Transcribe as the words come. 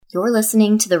You're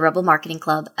listening to the Rebel Marketing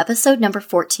Club, episode number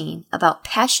 14, about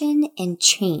passion and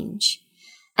change.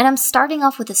 And I'm starting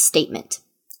off with a statement.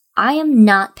 I am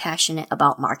not passionate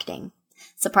about marketing.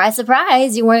 Surprise,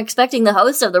 surprise, you weren't expecting the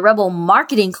host of the Rebel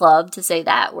Marketing Club to say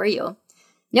that, were you?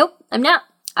 Nope, I'm not.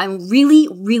 I'm really,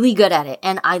 really good at it,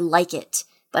 and I like it,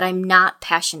 but I'm not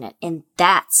passionate, and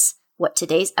that's what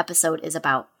today's episode is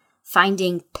about.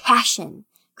 Finding passion,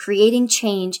 creating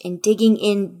change, and digging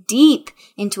in deep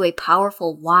into a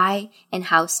powerful why and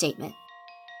how statement.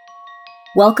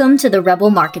 Welcome to the Rebel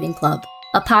Marketing Club,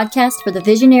 a podcast for the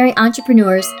visionary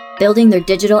entrepreneurs building their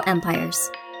digital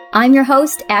empires. I'm your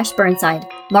host, Ash Burnside,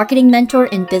 marketing mentor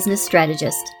and business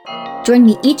strategist. Join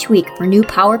me each week for new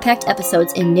power-packed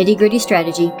episodes in nitty-gritty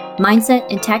strategy, mindset,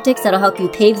 and tactics that'll help you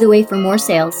pave the way for more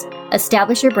sales,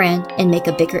 establish your brand, and make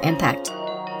a bigger impact.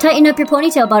 Tighten up your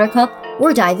ponytail, Buttercup.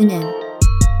 We're diving in.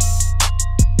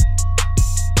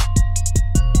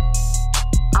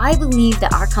 I believe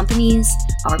that our companies,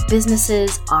 our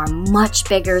businesses are much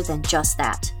bigger than just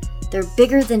that. They're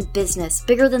bigger than business,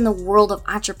 bigger than the world of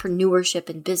entrepreneurship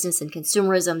and business and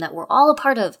consumerism that we're all a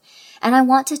part of. And I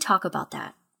want to talk about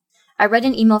that. I read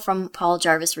an email from Paul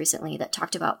Jarvis recently that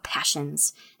talked about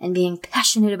passions and being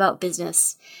passionate about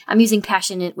business. I'm using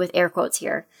passionate with air quotes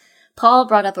here. Paul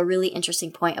brought up a really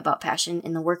interesting point about passion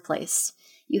in the workplace.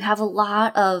 You have a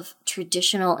lot of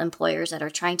traditional employers that are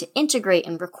trying to integrate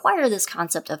and require this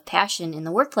concept of passion in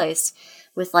the workplace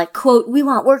with like, quote, we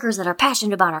want workers that are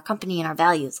passionate about our company and our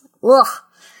values. Ugh.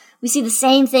 We see the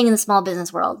same thing in the small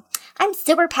business world. I'm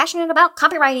super passionate about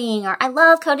copywriting, or I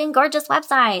love coding gorgeous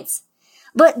websites.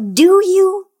 But do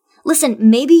you? Listen,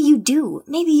 maybe you do.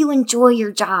 Maybe you enjoy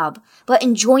your job, but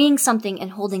enjoying something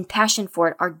and holding passion for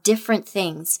it are different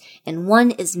things, and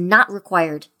one is not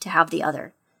required to have the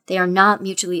other. They are not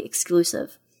mutually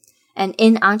exclusive. And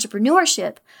in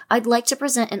entrepreneurship, I'd like to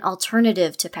present an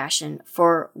alternative to passion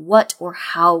for what or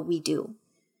how we do.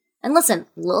 And listen,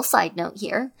 little side note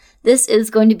here. This is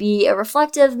going to be a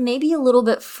reflective, maybe a little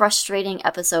bit frustrating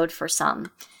episode for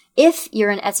some. If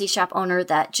you're an Etsy shop owner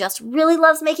that just really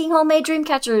loves making homemade dream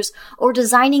catchers or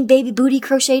designing baby booty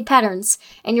crocheted patterns,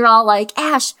 and you're all like,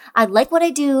 Ash, I like what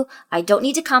I do. I don't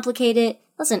need to complicate it.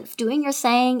 Listen, if doing your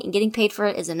thing and getting paid for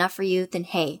it is enough for you, then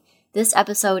hey, this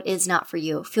episode is not for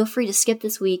you. Feel free to skip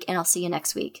this week and I'll see you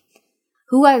next week.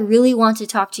 Who I really want to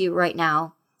talk to you right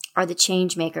now are the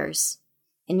change makers.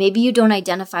 And maybe you don't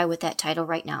identify with that title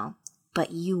right now,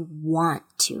 but you want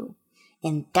to.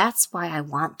 And that's why I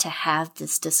want to have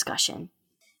this discussion.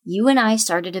 You and I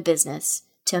started a business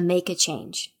to make a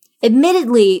change.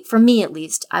 Admittedly, for me at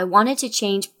least, I wanted to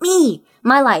change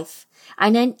my life.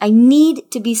 I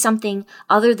need to be something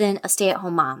other than a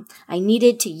stay-at-home mom. I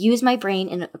needed to use my brain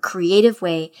in a creative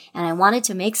way, and I wanted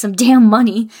to make some damn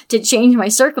money to change my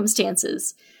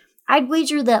circumstances. I'd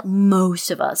wager that most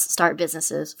of us start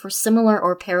businesses for similar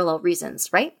or parallel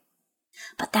reasons, right?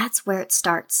 But that's where it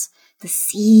starts. The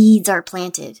seeds are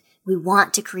planted. We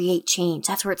want to create change.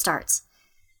 That's where it starts.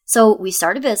 So we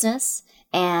start a business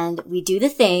and we do the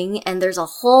thing, and there's a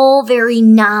whole very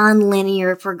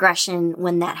non-linear progression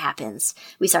when that happens.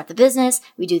 We start the business,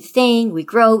 we do the thing, we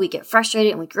grow, we get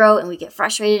frustrated, and we grow, and we get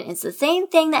frustrated. And it's the same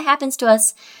thing that happens to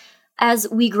us as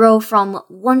we grow from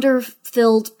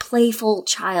wonder-filled, playful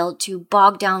child to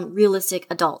bogged-down, realistic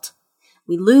adult.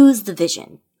 We lose the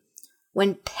vision.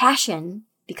 When passion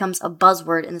becomes a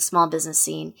buzzword in the small business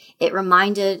scene, it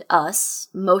reminded us,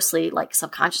 mostly like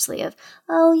subconsciously, of,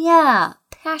 oh yeah,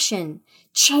 passion,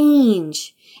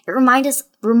 change. It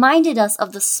reminded us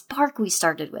of the spark we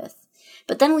started with.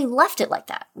 But then we left it like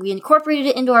that. We incorporated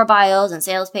it into our bios and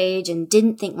sales page and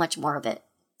didn't think much more of it.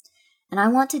 And I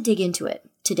want to dig into it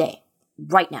today,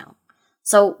 right now.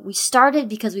 So we started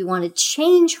because we wanted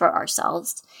change for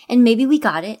ourselves, and maybe we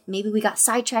got it. Maybe we got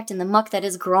sidetracked in the muck that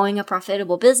is growing a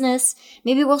profitable business.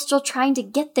 Maybe we're still trying to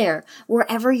get there.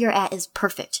 Wherever you're at is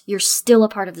perfect. You're still a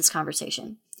part of this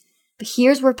conversation. But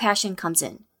here's where passion comes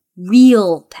in.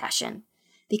 Real passion.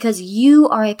 Because you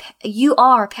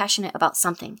are passionate about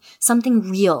something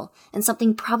real, and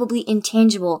something probably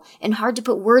intangible and hard to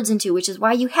put words into, which is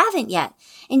why you haven't yet.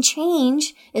 And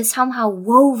change is somehow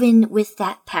woven with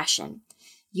that passion.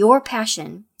 Your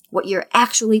passion, what you're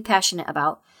actually passionate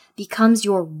about, becomes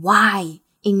your why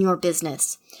in your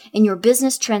business. And your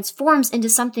business transforms into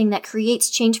something that creates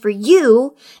change for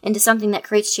you, into something that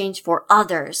creates change for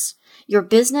others. Your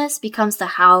business becomes the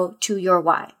how to your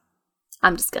why.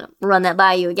 I'm just going to run that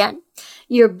by you again.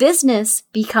 Your business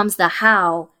becomes the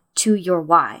how to your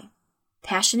why.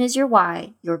 Passion is your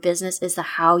why. Your business is the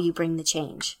how you bring the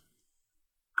change.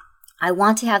 I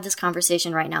want to have this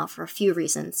conversation right now for a few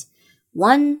reasons.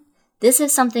 One, This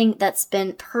is something that's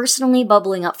been personally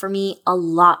bubbling up for me a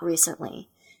lot recently.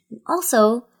 And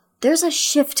also, there's a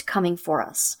shift coming for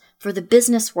us, for the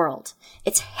business world.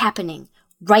 It's happening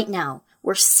right now.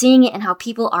 We're seeing it in how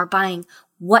people are buying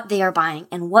what they are buying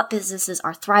and what businesses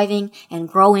are thriving and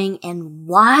growing and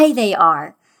why they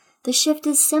are. The shift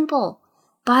is simple.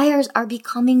 Buyers are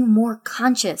becoming more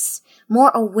conscious, more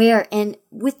aware, and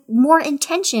with more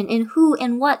intention in who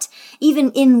and what,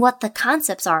 even in what the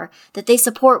concepts are that they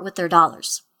support with their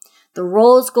dollars. The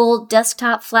rose gold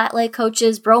desktop flat lay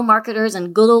coaches, bro marketers,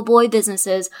 and good old boy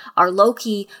businesses are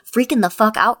low-key freaking the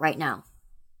fuck out right now.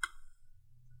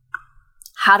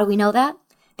 How do we know that?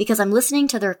 Because I'm listening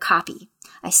to their copy.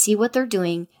 I see what they're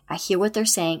doing, I hear what they're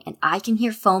saying, and I can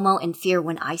hear FOMO and fear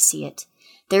when I see it.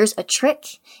 There's a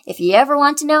trick. If you ever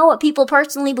want to know what people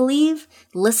personally believe,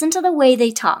 listen to the way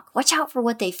they talk. Watch out for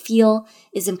what they feel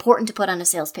is important to put on a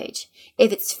sales page.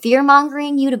 If it's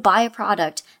fear-mongering you to buy a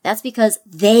product, that's because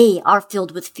they are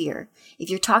filled with fear. If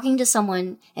you're talking to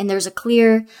someone and there's a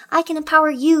clear, I can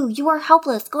empower you, you are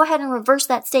helpless, go ahead and reverse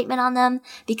that statement on them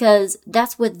because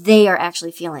that's what they are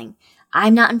actually feeling.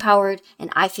 I'm not empowered and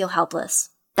I feel helpless.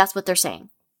 That's what they're saying.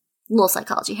 Little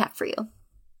psychology hack for you.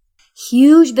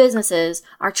 Huge businesses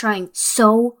are trying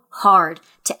so hard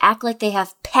to act like they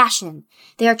have passion.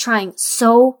 They are trying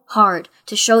so hard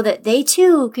to show that they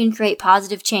too can create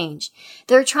positive change.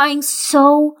 They're trying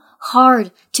so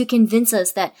hard to convince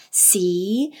us that,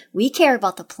 see, we care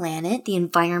about the planet, the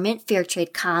environment, fair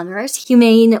trade commerce,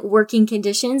 humane working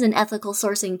conditions, and ethical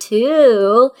sourcing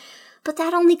too. But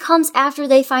that only comes after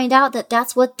they find out that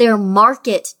that's what their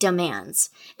market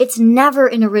demands. It's never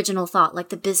an original thought like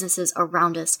the businesses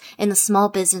around us and the small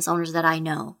business owners that I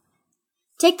know.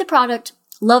 Take the product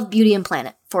Love Beauty and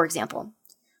Planet, for example.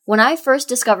 When I first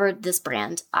discovered this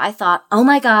brand, I thought, oh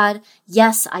my God,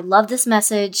 yes, I love this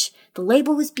message. The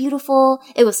label was beautiful.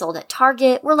 It was sold at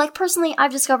Target, where personally,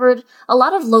 I've discovered a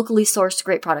lot of locally sourced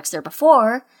great products there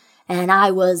before, and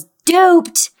I was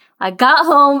duped. I got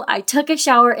home, I took a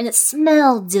shower, and it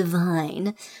smelled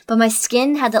divine. But my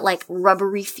skin had that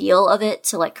rubbery feel of it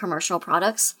to commercial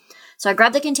products. So I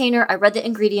grabbed the container, I read the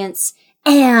ingredients,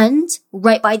 and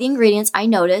right by the ingredients, I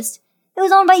noticed it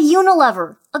was owned by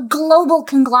Unilever, a global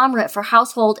conglomerate for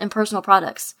household and personal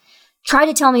products. Try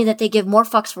to tell me that they give more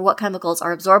fucks for what chemicals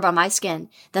are absorbed by my skin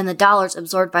than the dollars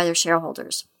absorbed by their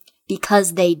shareholders.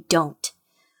 Because they don't.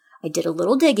 I did a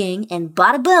little digging, and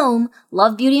bada boom,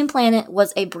 Love Beauty and Planet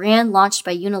was a brand launched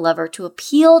by Unilever to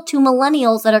appeal to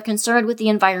millennials that are concerned with the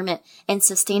environment and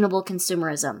sustainable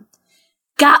consumerism.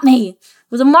 Got me!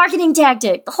 It was a marketing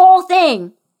tactic, the whole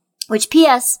thing! Which,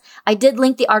 P.S., I did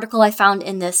link the article I found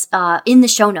in this, in the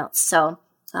show notes, so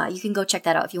you can go check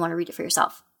that out if you want to read it for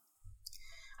yourself.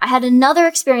 I had another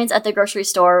experience at the grocery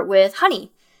store with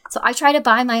honey. So I try to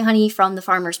buy my honey from the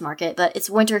farmer's market, but it's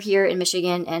winter here in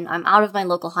Michigan and I'm out of my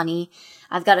local honey.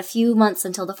 I've got a few months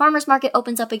until the farmer's market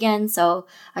opens up again, so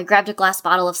I grabbed a glass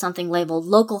bottle of something labeled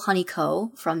Local Honey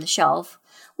Co. from the shelf,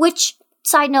 which,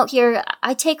 side note here,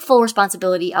 I take full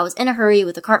responsibility. I was in a hurry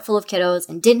with a cart full of kiddos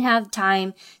and didn't have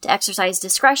time to exercise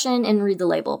discretion and read the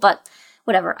label, but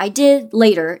whatever, I did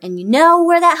later, and you know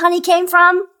where that honey came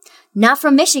from? Not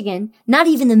from Michigan, not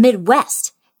even the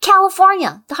Midwest.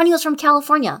 California. The honey was from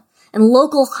California. And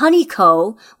Local Honey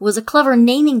Co. was a clever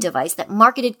naming device that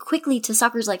marketed quickly to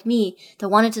suckers like me that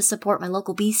wanted to support my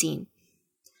local bee scene.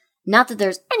 Not that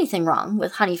there's anything wrong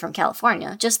with honey from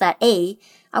California, just that A,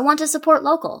 I want to support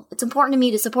local. It's important to me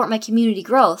to support my community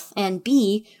growth, and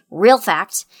B, real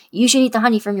fact, you should eat the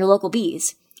honey from your local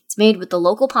bees. It's made with the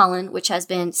local pollen, which has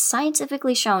been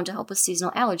scientifically shown to help with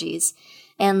seasonal allergies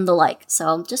and the like.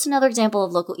 So just another example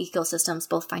of local ecosystems,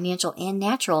 both financial and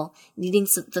natural, needing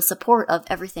the support of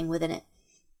everything within it.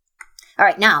 All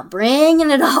right, now bringing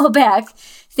it all back,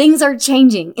 things are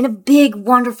changing in a big,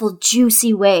 wonderful,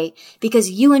 juicy way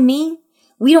because you and me,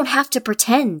 we don't have to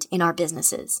pretend in our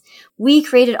businesses. We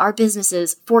created our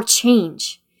businesses for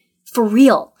change, for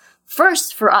real.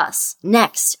 First for us,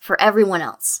 next for everyone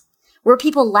else. Where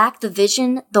people lack the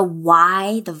vision, the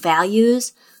why, the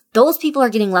values, those people are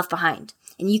getting left behind.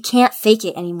 And you can't fake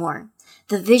it anymore.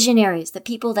 The visionaries, the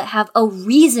people that have a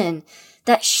reason,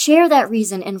 that share that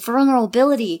reason and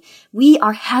vulnerability, we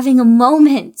are having a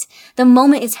moment. The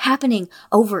moment is happening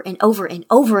over and over and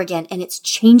over again, and it's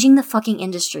changing the fucking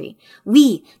industry.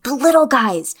 We, the little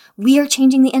guys, we are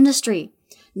changing the industry.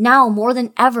 Now, more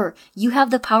than ever, you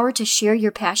have the power to share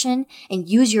your passion and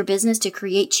use your business to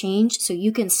create change so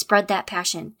you can spread that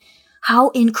passion. How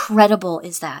incredible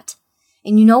is that?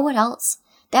 And you know what else?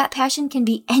 That passion can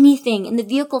be anything, and the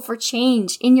vehicle for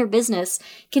change in your business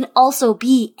can also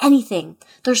be anything.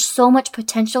 There's so much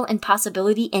potential and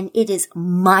possibility, and it is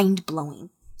mind-blowing.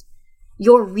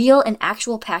 Your real and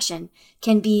actual passion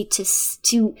can be to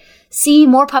see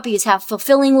more puppies have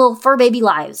fulfilling little fur baby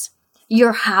lives.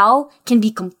 Your how can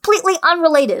be completely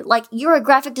unrelated, like you're a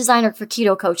graphic designer for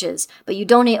keto coaches, but you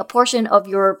donate a portion of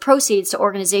your proceeds to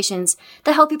organizations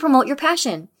that help you promote your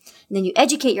passion. And then you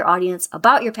educate your audience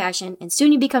about your passion, and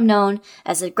soon you become known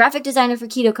as a graphic designer for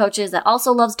keto coaches that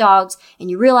also loves dogs,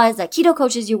 and you realize that keto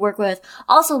coaches you work with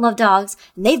also love dogs,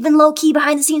 and they've been low-key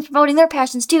behind the scenes promoting their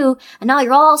passions too, and now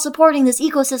you're all supporting this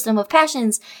ecosystem of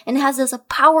passions, and it has this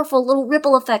powerful little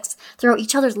ripple effects throughout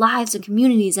each other's lives and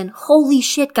communities, and holy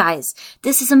shit, guys,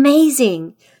 this is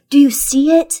amazing. Do you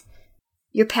see it?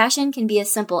 Your passion can be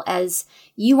as simple as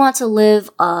you want to live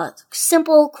a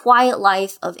simple, quiet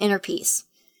life of inner peace.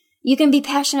 You can be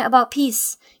passionate about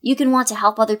peace. You can want to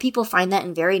help other people find that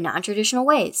in very non-traditional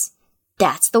ways.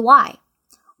 That's the why.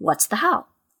 What's the how?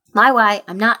 My why,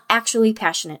 I'm not actually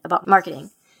passionate about marketing.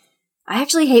 I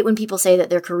actually hate when people say that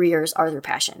their careers are their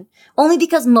passion, only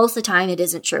because most of the time it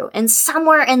isn't true. And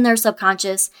somewhere in their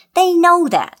subconscious, they know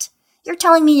that. You're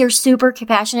telling me you're super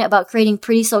passionate about creating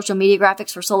pretty social media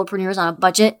graphics for solopreneurs on a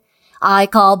budget? I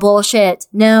call bullshit.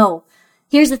 No.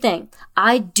 Here's the thing.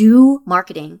 I do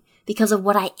marketing because of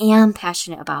what I am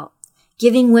passionate about.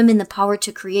 Giving women the power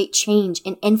to create change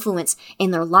and influence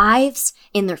in their lives,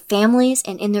 in their families,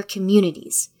 and in their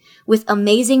communities. With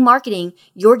amazing marketing,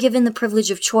 you're given the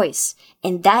privilege of choice,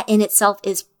 and that in itself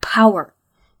is power.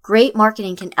 Great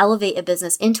marketing can elevate a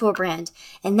business into a brand,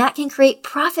 and that can create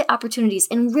profit opportunities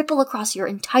and ripple across your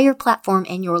entire platform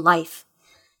and your life.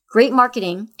 Great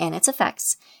marketing and its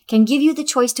effects can give you the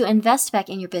choice to invest back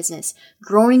in your business,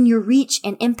 growing your reach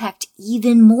and impact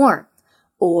even more.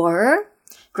 Or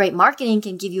great marketing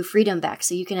can give you freedom back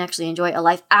so you can actually enjoy a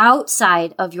life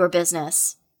outside of your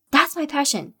business. That's my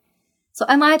passion. So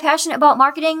am I passionate about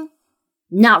marketing?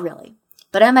 Not really.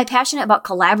 But am I passionate about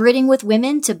collaborating with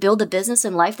women to build a business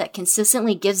and life that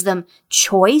consistently gives them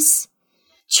choice?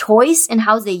 Choice in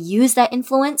how they use that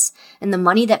influence and the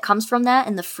money that comes from that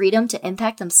and the freedom to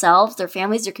impact themselves, their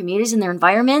families, their communities, and their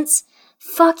environments?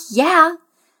 Fuck yeah.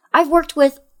 I've worked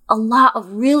with a lot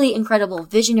of really incredible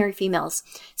visionary females.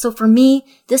 So for me,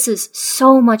 this is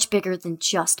so much bigger than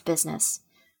just business.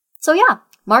 So yeah,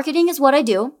 marketing is what I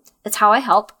do. It's how I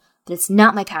help, but it's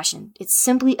not my passion. It's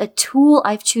simply a tool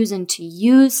I've chosen to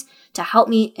use to help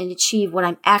me and achieve what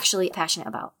I'm actually passionate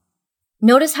about.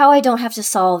 Notice how I don't have to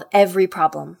solve every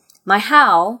problem. My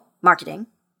how, marketing,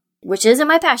 which isn't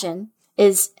my passion,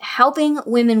 is helping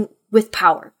women with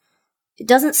power. It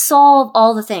doesn't solve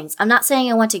all the things. I'm not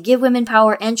saying I want to give women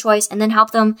power and choice and then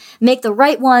help them make the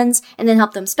right ones and then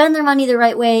help them spend their money the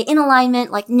right way in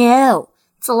alignment. Like, no,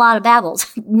 it's a lot of babbles.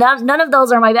 None of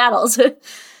those are my battles.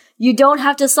 You don't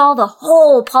have to solve the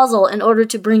whole puzzle in order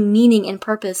to bring meaning and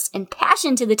purpose and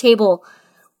passion to the table.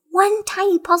 One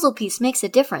tiny puzzle piece makes a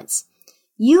difference.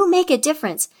 You make a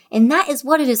difference, and that is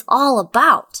what it is all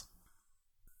about.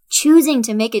 Choosing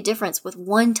to make a difference with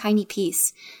one tiny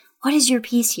piece. What is your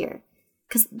piece here?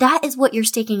 Because that is what you're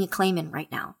staking a claim in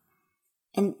right now.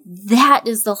 And that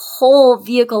is the whole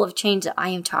vehicle of change that I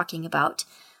am talking about.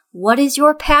 What is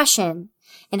your passion?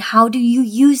 And how do you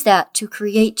use that to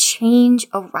create change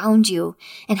around you?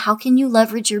 And how can you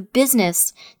leverage your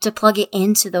business to plug it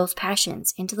into those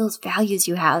passions, into those values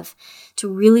you have, to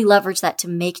really leverage that to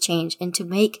make change and to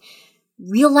make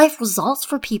real life results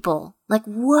for people? Like,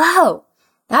 whoa,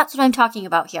 that's what I'm talking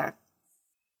about here.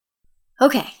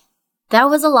 Okay, that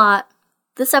was a lot.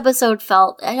 This episode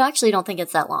felt, I actually don't think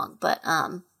it's that long, but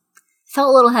felt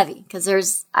a little heavy because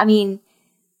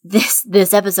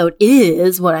this episode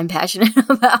is what I'm passionate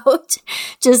about.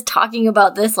 Just talking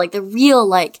about this, like the real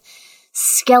like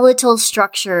skeletal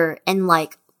structure and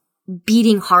like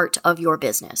beating heart of your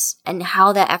business and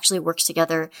how that actually works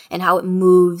together and how it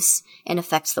moves and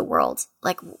affects the world.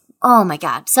 Like, oh my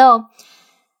God. So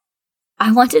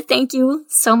I want to thank you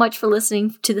so much for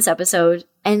listening to this episode.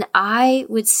 And I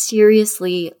would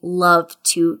seriously love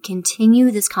to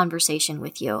continue this conversation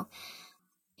with you.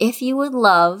 If you would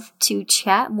love to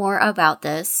chat more about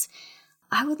this,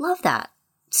 I would love that.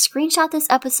 Screenshot this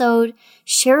episode,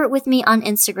 share it with me on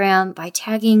Instagram by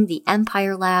tagging the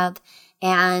Empire Lab,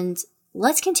 and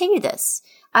let's continue this.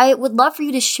 I would love for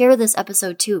you to share this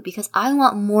episode too, because I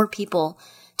want more people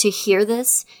to hear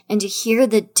this and to hear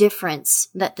the difference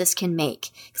that this can make.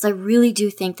 Because I really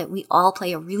do think that we all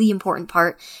play a really important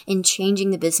part in changing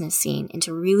the business scene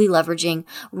into really leveraging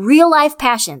real life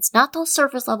passions, not those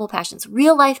surface level passions,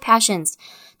 real life passions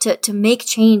to make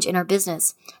change in our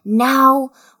business.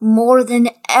 Now more than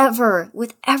ever,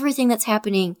 with everything that's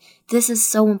happening, this is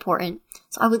so important.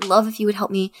 So I would love if you would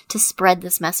help me to spread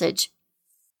this message.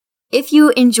 If you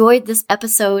enjoyed this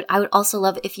episode, I would also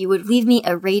love if you would leave me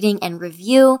a rating and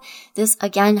review. This,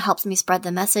 again, helps me spread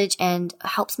the message and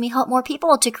helps me help more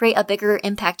people to create a bigger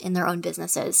impact in their own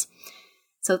businesses.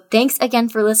 So thanks again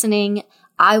for listening.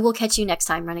 I will catch you next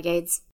time, Renegades.